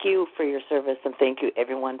 Thank you for your service, and thank you,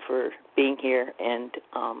 everyone, for being here and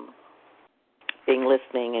being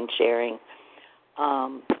listening and sharing.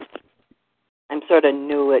 I'm sort of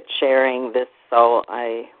new at sharing this, so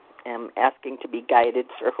I am asking to be guided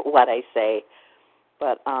for what I say.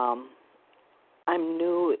 But I'm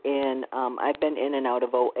new in, I've been in and out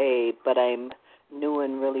of OA, but I'm new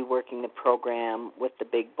in really working the program with the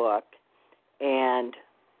big book. And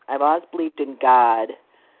I've always believed in God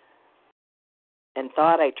and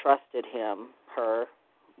thought I trusted him, her,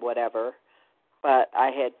 whatever, but I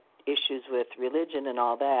had issues with religion and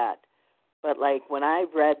all that. But like when I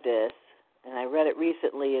read this, and I read it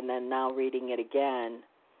recently and then now reading it again,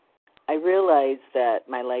 I realized that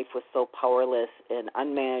my life was so powerless and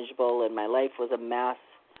unmanageable, and my life was a mess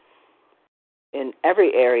in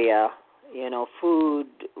every area. You know, food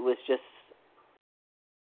was just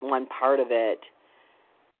one part of it.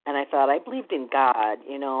 And I thought, I believed in God,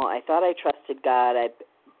 you know. I thought I trusted God. I'd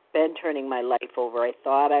been turning my life over. I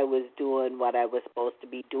thought I was doing what I was supposed to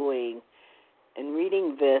be doing. And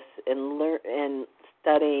reading this and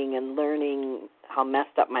studying and learning how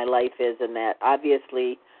messed up my life is, and that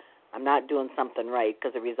obviously I'm not doing something right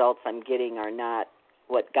because the results I'm getting are not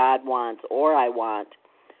what God wants or I want.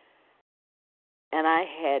 And I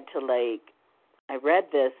had to, I read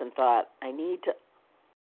this and thought, I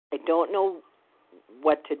don't know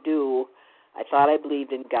what to do. I thought I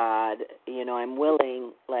believed in God. You know, I'm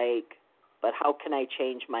willing, but how can I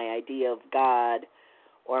change my idea of God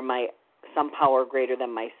or some power greater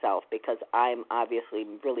than myself, because I'm obviously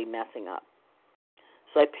really messing up.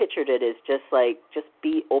 So I pictured it as just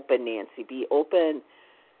be open, Nancy. Be open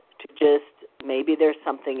to just, maybe there's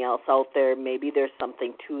something else out there. Maybe there's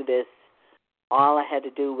something to this. All I had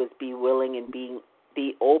to do was be willing and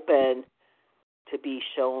be open to be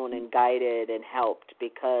shown and guided and helped,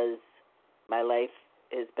 because my life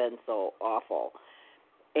has been so awful.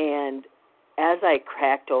 And as I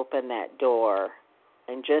cracked open that door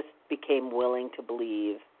and just became willing to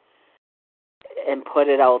believe and put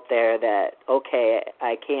it out there that, okay,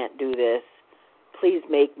 I can't do this. Please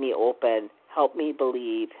make me open. Help me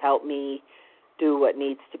believe. Help me do what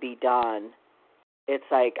needs to be done. It's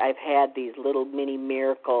like I've had these little mini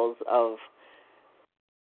miracles of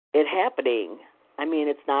it happening. I mean,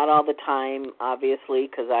 it's not all the time, obviously,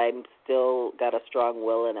 because I'm still got a strong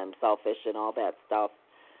will and I'm selfish and all that stuff.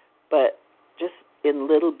 But just in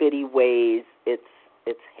little bitty ways,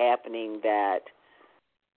 it's happening that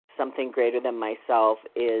something greater than myself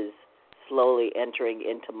is slowly entering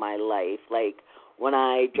into my life. Like when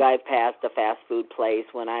I drive past a fast food place,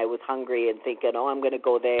 when I was hungry and thinking, oh, I'm going to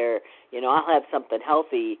go there, I'll have something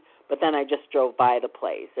healthy, but then I just drove by the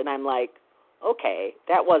place. And I'm like, okay,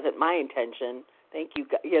 that wasn't my intention. Thank you,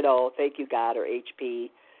 thank you, God, or HP.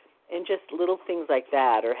 And just little things like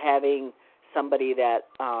that, or having somebody that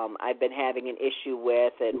I've been having an issue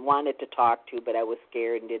with and wanted to talk to, but I was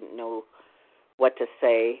scared and didn't know what to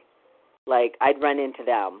say. Like, I'd run into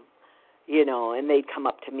them, and they'd come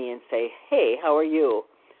up to me and say, hey, how are you?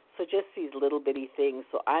 So just these little bitty things.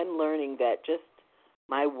 So I'm learning that just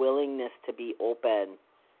my willingness to be open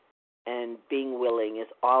and being willing is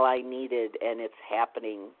all I needed, and it's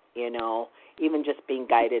happening, even just being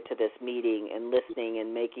guided to this meeting and listening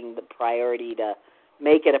and making the priority to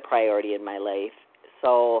make it a priority in my life.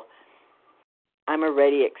 So I'm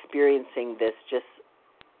already experiencing this, just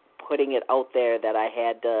putting it out there that I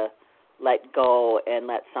had to let go and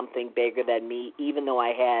let something bigger than me, even though I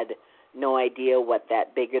had no idea what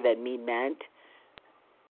that bigger than me meant.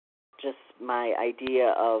 Just my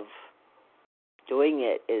idea of doing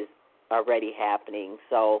it is already happening.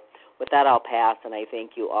 So with that, I'll pass, and I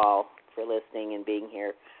thank you all for listening and being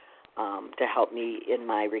here to help me in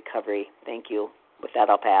my recovery. Thank you. With that,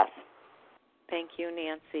 I'll pass. Thank you,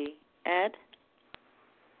 Nancy. Ed?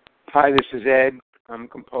 Hi, this is Ed. I'm a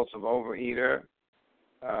compulsive overeater.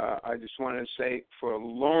 I just want to say for a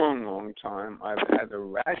long, long time, I've had a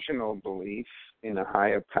rational belief in a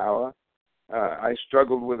higher power. I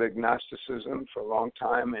struggled with agnosticism for a long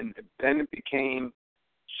time, and then it became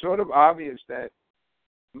sort of obvious that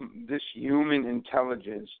this human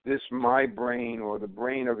intelligence, this my brain, or the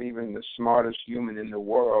brain of even the smartest human in the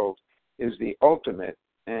world, is the ultimate.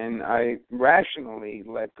 And I rationally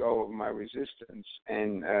let go of my resistance.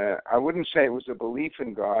 And I wouldn't say it was a belief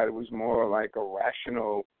in God. It was more like a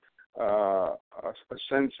rational, a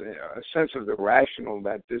sense of the rational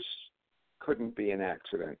that this couldn't be an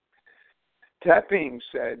accident. That being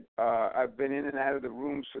said, I've been in and out of the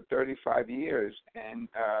rooms for 35 years, and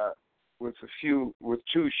with 2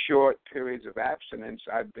 short periods of abstinence,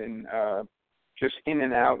 I've been just in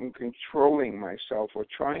and out and controlling myself, or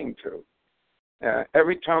trying to.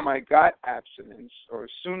 Every time I got abstinence, or as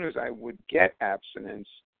soon as I would get abstinence,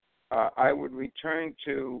 I would return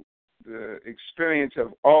to the experience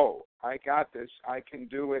of, oh, I got this, I can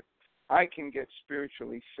do it, I can get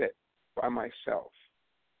spiritually fit by myself.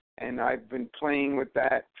 And I've been playing with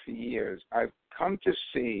that for years. I've come to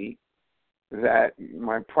see that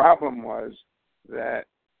my problem was that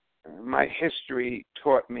my history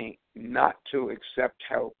taught me not to accept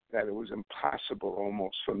help, that it was impossible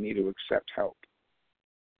almost for me to accept help.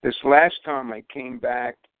 This last time I came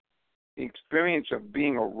back, the experience of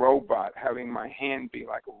being a robot, having my hand be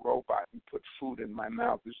like a robot and put food in my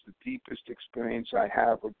mouth, is the deepest experience I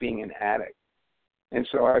have of being an addict. And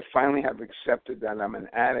so I finally have accepted that I'm an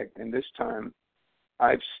addict, and this time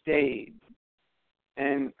I've stayed.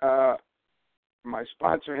 And my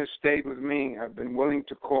sponsor has stayed with me. I've been willing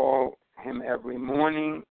to call him every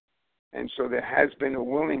morning, and so there has been a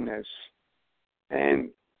willingness. And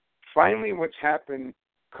finally what's happened,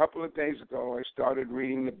 a couple of days ago, I started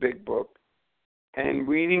reading the big book, and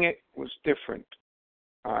reading it was different.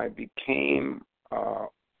 I became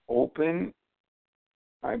open.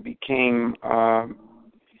 I became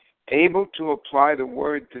able to apply the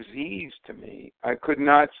word disease to me. I could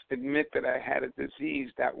not admit that I had a disease.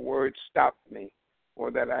 That word stopped me,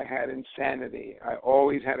 or that I had insanity. I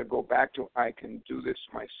always had to go back to, I can do this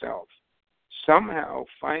myself. Somehow,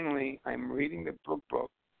 finally, I'm reading the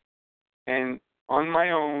book, and on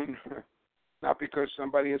my own, not because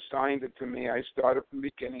somebody assigned it to me, I started from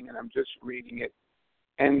the beginning, and I'm just reading it.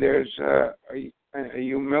 And there's a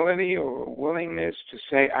humility or a willingness to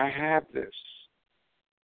say, I have this.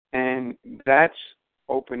 And that's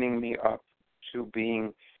opening me up to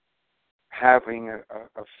having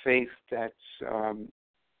a faith that's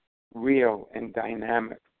real and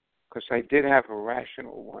dynamic. Because I did have a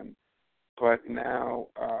rational one, but now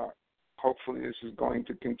hopefully this is going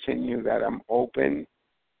to continue, that I'm open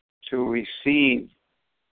to receive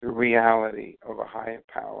the reality of a higher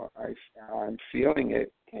power. I'm feeling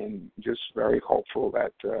it and just very hopeful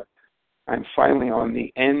that I'm finally on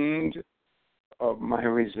the end of my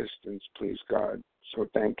resistance, please God. So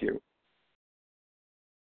thank you.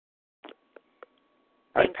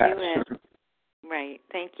 Thank I pass. you, Ed. Right.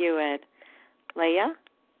 Thank you, Ed. Leah?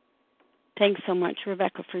 Thanks so much,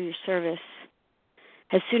 Rebecca, for your service.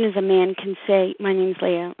 As soon as a man can say, my name's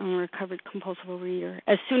Leah, I'm a recovered compulsive overeater.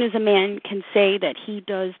 As soon as a man can say that he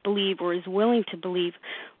does believe or is willing to believe,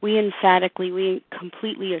 we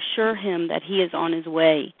completely assure him that he is on his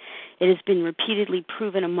way. It has been repeatedly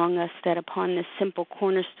proven among us that upon this simple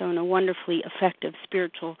cornerstone, a wonderfully effective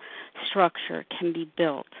spiritual structure can be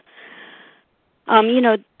built.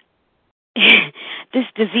 This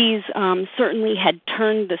disease certainly had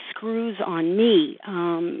turned the screws on me.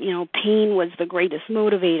 Pain was the greatest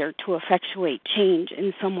motivator to effectuate change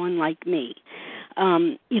in someone like me.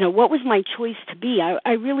 What was my choice to be?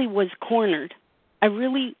 I really was cornered.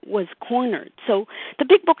 So the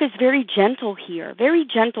big book is very gentle here, very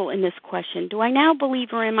gentle in this question. Do I now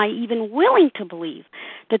believe, or am I even willing to believe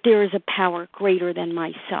that there is a power greater than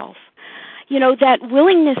myself? That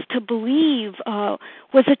willingness to believe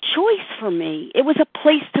was a choice for me. It was a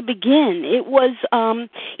place to begin. It was,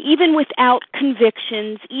 even without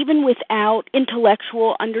convictions, even without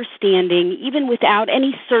intellectual understanding, even without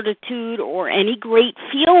any certitude or any great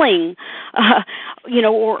feeling,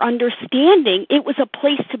 or understanding, it was a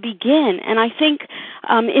place to begin. And I think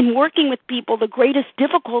in working with people, the greatest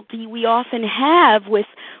difficulty we often have with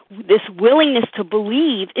this willingness to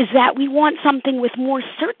believe is that we want something with more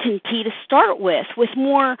certainty to start with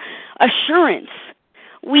more assurance.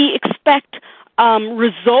 We expect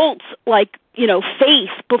results like, faith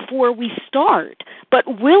before we start.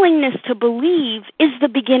 But willingness to believe is the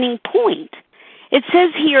beginning point. It says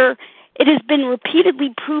here, it has been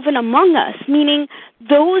repeatedly proven among us, meaning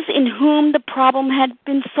those in whom the problem had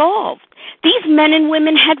been solved. These men and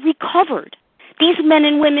women had recovered. These men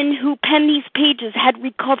and women who penned these pages had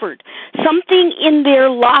recovered. Something in their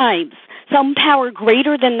lives, some power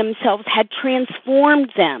greater than themselves, had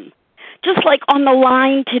transformed them. Just like on the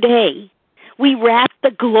line today, we wrap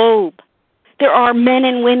the globe. There are men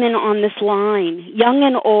and women on this line, young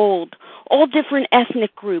and old, all different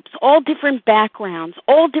ethnic groups, all different backgrounds,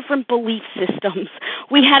 all different belief systems.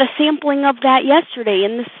 We had a sampling of that yesterday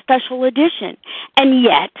in this special edition. And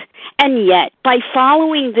yet, by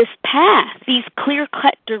following this path, these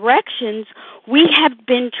clear-cut directions, we have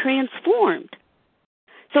been transformed.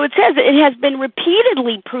 So it says it has been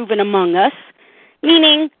repeatedly proven among us,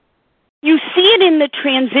 meaning you see it in the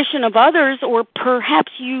transition of others, or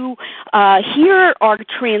perhaps you hear our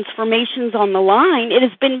transformations on the line. It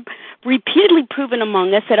has been repeatedly proven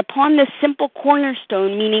among us that upon this simple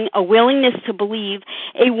cornerstone, meaning a willingness to believe,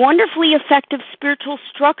 a wonderfully effective spiritual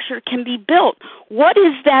structure can be built. What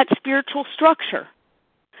is that spiritual structure?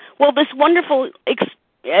 Well, this wonderful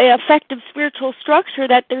effective spiritual structure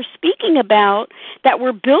that they're speaking about, that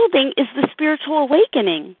we're building, is the spiritual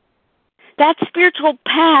awakening. That spiritual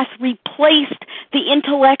path replaced the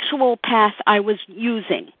intellectual path I was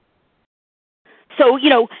using. So,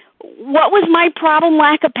 what was my problem?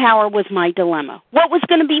 Lack of power was my dilemma. What was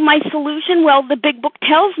going to be my solution? Well, the big book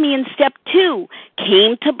tells me in step 2,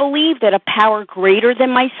 came to believe that a power greater than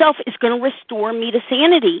myself is going to restore me to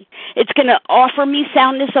sanity. It's going to offer me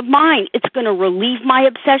soundness of mind. It's going to relieve my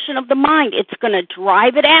obsession of the mind. It's going to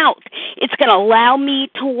drive it out. It's going to allow me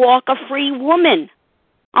to walk a free woman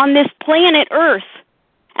on this planet Earth.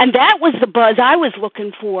 And that was the buzz I was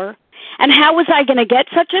looking for. And how was I going to get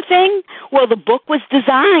such a thing? Well, the book is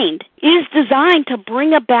designed to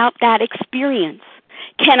bring about that experience.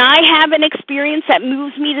 Can I have an experience that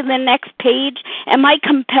moves me to the next page? Am I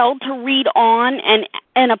compelled to read on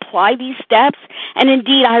and apply these steps? And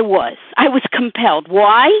indeed I was. I was compelled.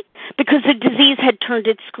 Why? Because the disease had turned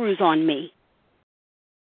its screws on me.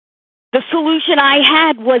 The solution I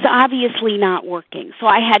had was obviously not working, so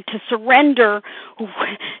I had to surrender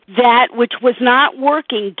that which was not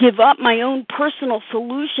working, give up my own personal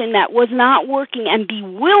solution that was not working, and be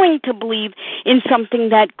willing to believe in something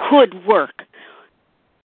that could work,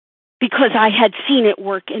 because I had seen it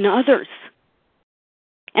work in others.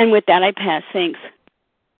 And with that, I pass. Thanks.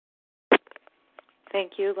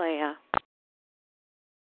 Thank you, Leah.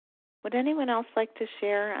 Would anyone else like to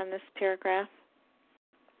share on this paragraph?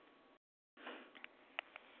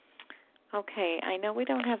 Okay, I know we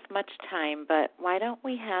don't have much time, but why don't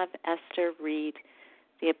we have Esther read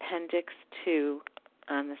the Appendix 2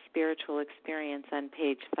 on the spiritual experience on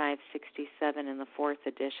page 567 in the 4th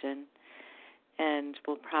edition, and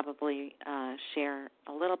we'll probably share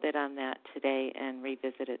a little bit on that today and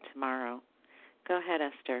revisit it tomorrow. Go ahead,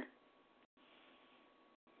 Esther.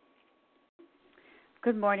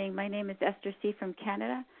 Good morning. My name is Esther C. from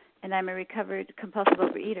Canada, and I'm a recovered compulsive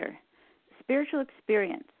overeater. Spiritual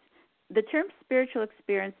experience. The terms spiritual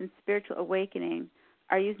experience and spiritual awakening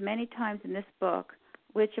are used many times in this book,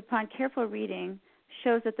 which, upon careful reading,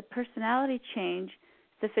 shows that the personality change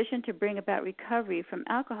sufficient to bring about recovery from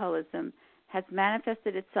alcoholism has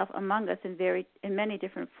manifested itself among us in many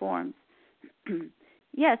different forms.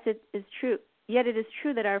 Yes, it is true. Yet it is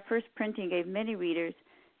true that our first printing gave many readers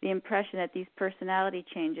the impression that these personality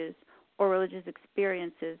changes or religious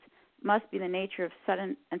experiences must be the nature of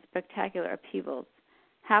sudden and spectacular upheavals.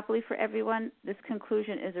 Happily for everyone, this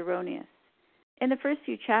conclusion is erroneous. In the first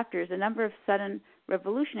few chapters, a number of sudden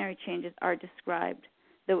revolutionary changes are described.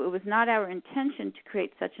 Though it was not our intention to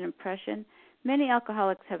create such an impression, many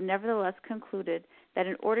alcoholics have nevertheless concluded that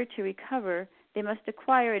in order to recover, they must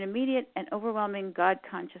acquire an immediate and overwhelming God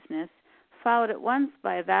consciousness, followed at once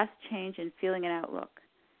by a vast change in feeling and outlook.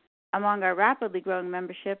 Among our rapidly growing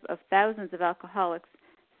membership of thousands of alcoholics,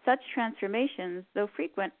 such transformations, though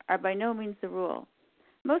frequent, are by no means the rule.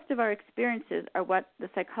 Most of our experiences are what the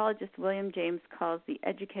psychologist William James calls the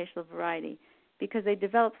educational variety, because they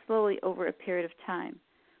develop slowly over a period of time.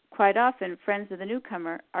 Quite often, friends of the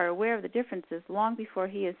newcomer are aware of the differences long before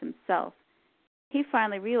he is himself. He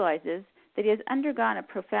finally realizes that he has undergone a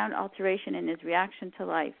profound alteration in his reaction to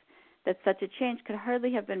life, that such a change could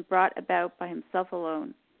hardly have been brought about by himself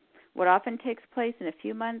alone. What often takes place in a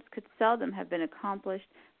few months could seldom have been accomplished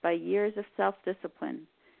by years of self-discipline.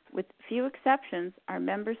 With few exceptions, our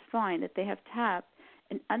members find that they have tapped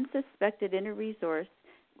an unsuspected inner resource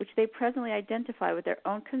which they presently identify with their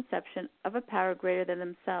own conception of a power greater than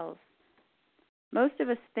themselves. Most of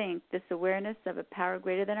us think this awareness of a power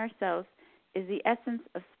greater than ourselves is the essence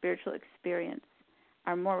of spiritual experience.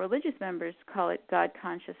 Our more religious members call it God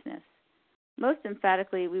consciousness. Most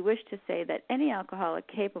emphatically, we wish to say that any alcoholic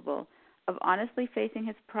capable of honestly facing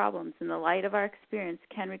his problems in the light of our experience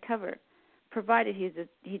can recover, provided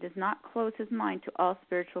he does not close his mind to all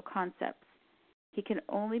spiritual concepts. He can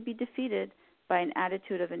only be defeated by an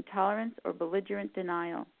attitude of intolerance or belligerent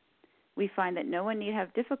denial. We find that no one need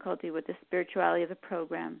have difficulty with the spirituality of the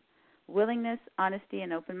program. Willingness, honesty,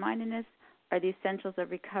 and open-mindedness are the essentials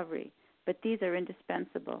of recovery, but these are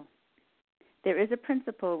indispensable. There is a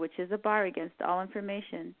principle which is a bar against all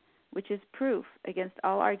information, which is proof against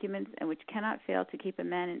all arguments, and which cannot fail to keep a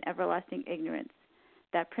man in everlasting ignorance.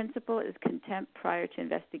 That principle is contempt prior to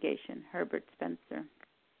investigation. Herbert Spencer.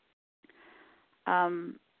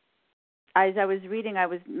 As I was reading, I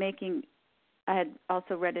had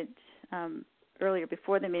also read it earlier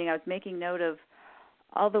before the meeting. I was making note of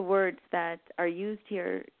all the words that are used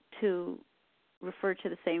here to refer to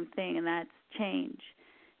the same thing, and that's change.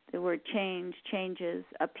 The word change, changes,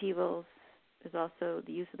 upheavals. There's also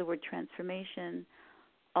the use of the word transformation,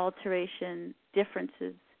 alteration,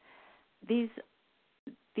 differences. These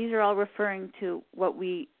are all referring to what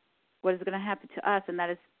is going to happen to us, and that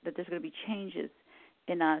is that there's going to be changes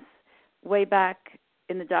in us. Way back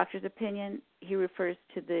in the doctor's opinion, he refers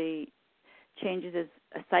to the changes as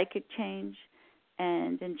a psychic change,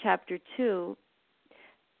 and in Chapter 2,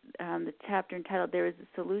 the chapter entitled "There is a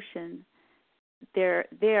Solution," there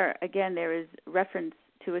is reference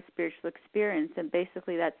to a spiritual experience, and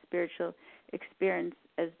basically that spiritual experience,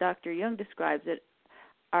 as Dr. Jung describes it,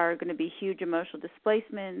 are going to be huge emotional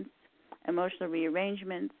displacements, emotional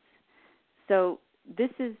rearrangements. So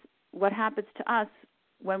this is what happens to us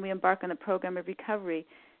when we embark on the program of recovery,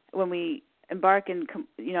 when we embark on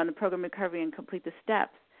the program of recovery and complete the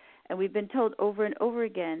steps. And we've been told over and over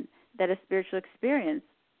again that a spiritual experience,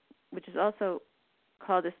 which is also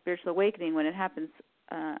called a spiritual awakening when it happens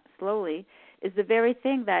slowly, is the very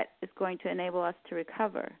thing that is going to enable us to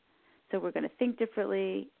recover. So we're going to think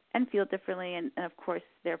differently and feel differently and of course,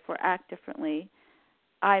 therefore, act differently.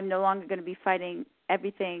 I'm no longer going to be fighting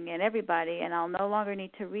everything and everybody, and I'll no longer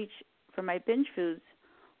need to reach for my binge foods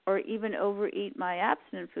or even overeat my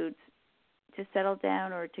abstinent foods to settle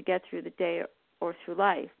down or to get through the day or through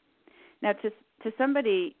life. Now, to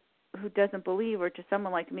somebody who doesn't believe, or to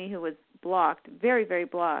someone like me who was blocked, very, very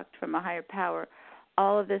blocked from a higher power,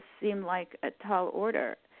 all of this seemed like a tall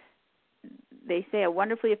order. They say a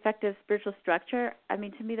wonderfully effective spiritual structure. I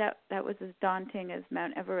mean, to me, that was as daunting as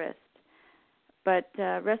Mount Everest. But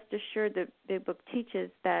rest assured, the book teaches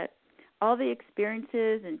that all the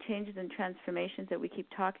experiences and changes and transformations that we keep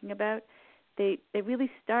talking about, they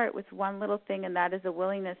really start with one little thing, and that is a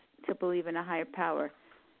willingness to believe in a higher power.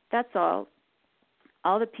 That's all.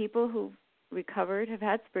 All the people who've recovered have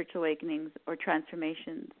had spiritual awakenings or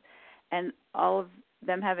transformations, and all of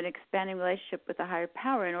them have an expanding relationship with a higher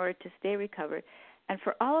power in order to stay recovered. And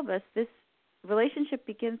for all of us, this relationship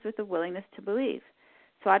begins with a willingness to believe.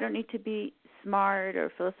 So I don't need to be smart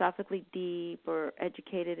or philosophically deep or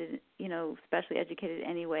educated, especially educated in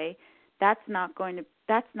any way. That's not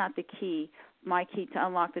the key. My key to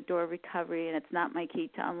unlock the door of recovery, and it's not my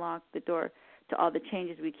key to unlock the door to all the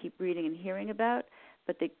changes we keep reading and hearing about.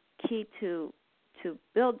 But the key to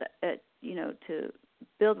build, the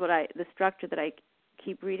structure that I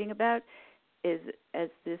keep reading about is, as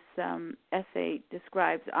this essay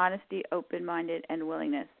describes, honesty, open-minded, and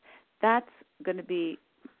willingness. That's going to be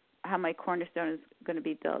how my cornerstone is going to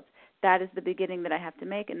be built. That is the beginning that I have to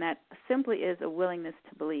make, and that simply is a willingness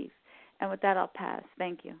to believe. And with that, I'll pass.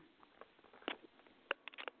 Thank you.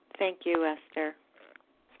 Thank you, Esther.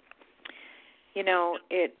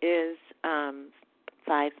 It is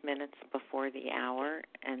 5 minutes before the hour,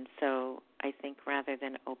 and so I think rather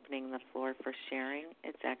than opening the floor for sharing,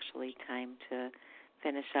 it's actually time to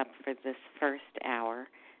finish up for this first hour,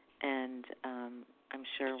 and I'm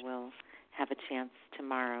sure we'll have a chance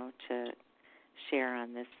tomorrow to share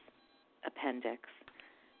on this appendix.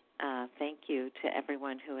 Thank you to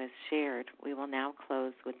everyone who has shared. We will now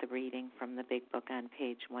close with the reading from the Big Book on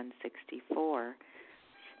page 164,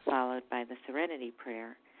 followed by the Serenity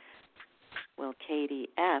Prayer. Will Katie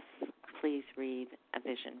F. please read A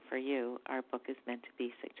Vision for You? Our book is meant to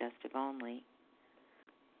be suggestive only.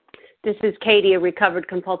 This is Katie, a recovered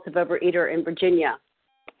compulsive overeater in Virginia.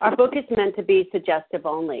 Our book is meant to be suggestive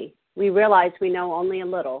only. We realize we know only a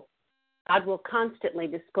little. God will constantly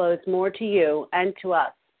disclose more to you and to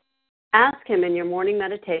us. Ask Him in your morning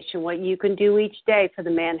meditation what you can do each day for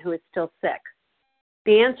the man who is still sick.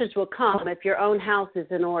 The answers will come if your own house is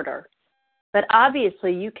in order. But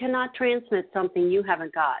obviously, you cannot transmit something you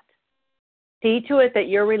haven't got. See to it that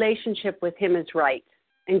your relationship with Him is right,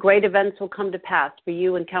 and great events will come to pass for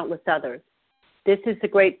you and countless others. This is the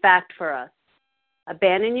great fact for us.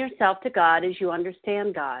 Abandon yourself to God as you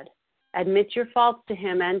understand God. Admit your faults to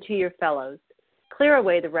Him and to your fellows. Clear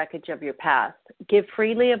away the wreckage of your past. Give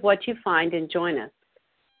freely of what you find and join us.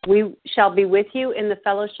 We shall be with you in the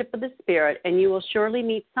fellowship of the Spirit, and you will surely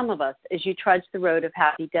meet some of us as you trudge the road of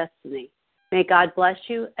happy destiny. May God bless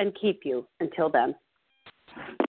you and keep you until then.